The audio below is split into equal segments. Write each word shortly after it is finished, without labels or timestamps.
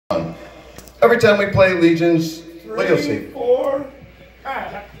Every time we play Legions, well, you'll see. 4.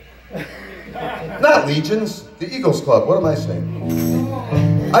 Not Legions, the Eagles Club. What am I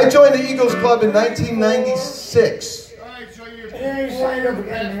saying? I joined the Eagles Club in 1996. Alright, so you signed up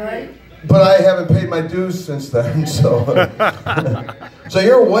again, right? But I haven't paid my dues since then, so. So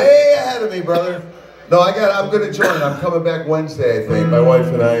you're way ahead of me, brother. No, I'm going to join. I'm coming back Wednesday, I think, my wife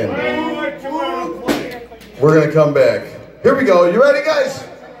and I. And we're going to come back. Here we go. You ready, guys?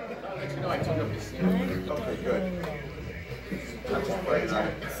 Okay, good.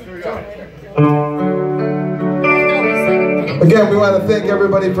 Again, we want to thank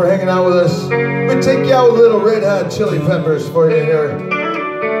everybody for hanging out with us. We take you out with a little Red Hot Chili Peppers for you here.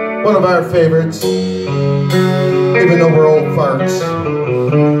 One of our favorites, even though we're old farts.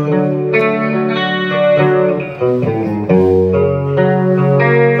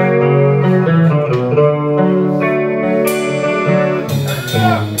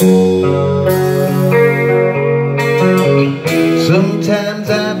 Sometimes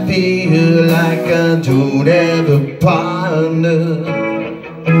I feel like I don't have a partner.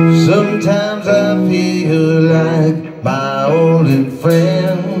 Sometimes I feel like my only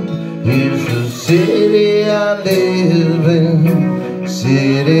friend is the city I live in,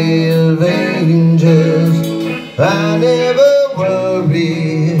 city of angels. I never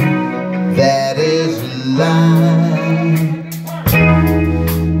worry, that is a lie.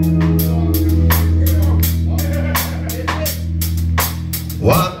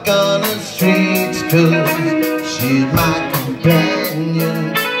 Walk on the streets 'cause she's my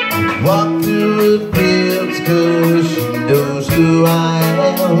companion. Walk through the fields 'cause she knows who I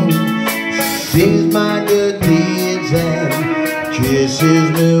am. She sees my good deeds and kisses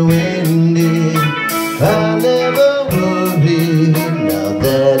me when I never worry, now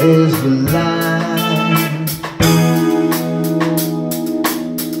that is a lie.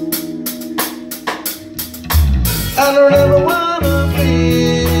 I don't ever wanna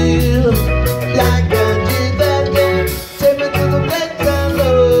feel like I did that day. Take me to the place I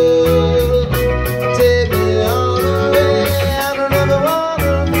love, take me all the way. I don't ever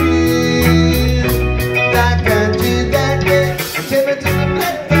wanna feel like I did that day. Take me to the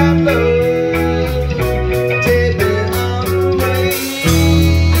place I love, take me all the way.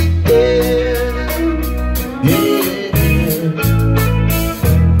 Yeah, yeah.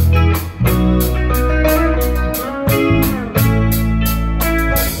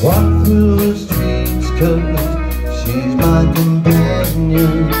 Walk through the streets 'cause she's my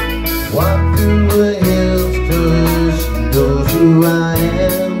companion. Walk through the hills 'cause she knows who I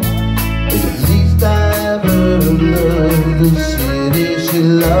am. At least I ever loved the city she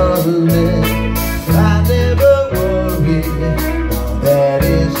loves me. I never worry, now that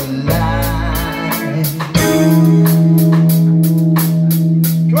is a lie.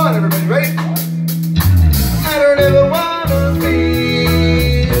 Come on everybody, ready? I don't ever wanna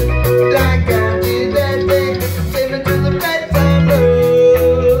feel like I did that day. Take me to the place I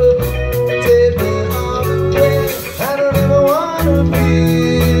love, take me all the way. I don't ever wanna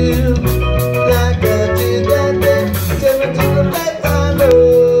feel like I did that day. Take me to the place I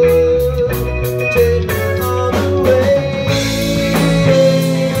love, take me all the way.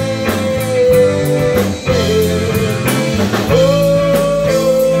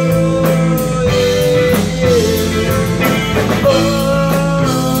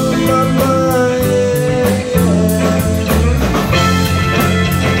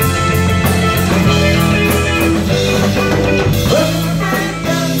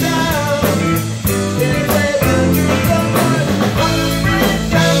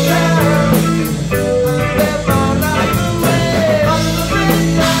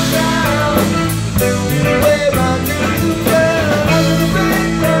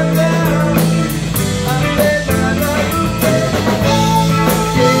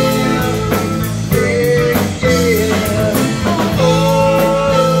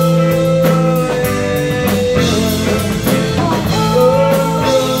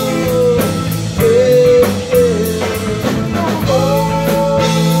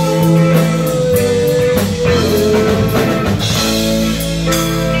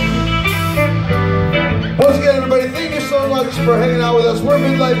 For hanging out with us. We're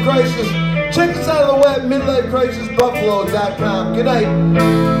Midlife Crisis. Check us out on the web, midlifecrisisbuffalo.com. Good night.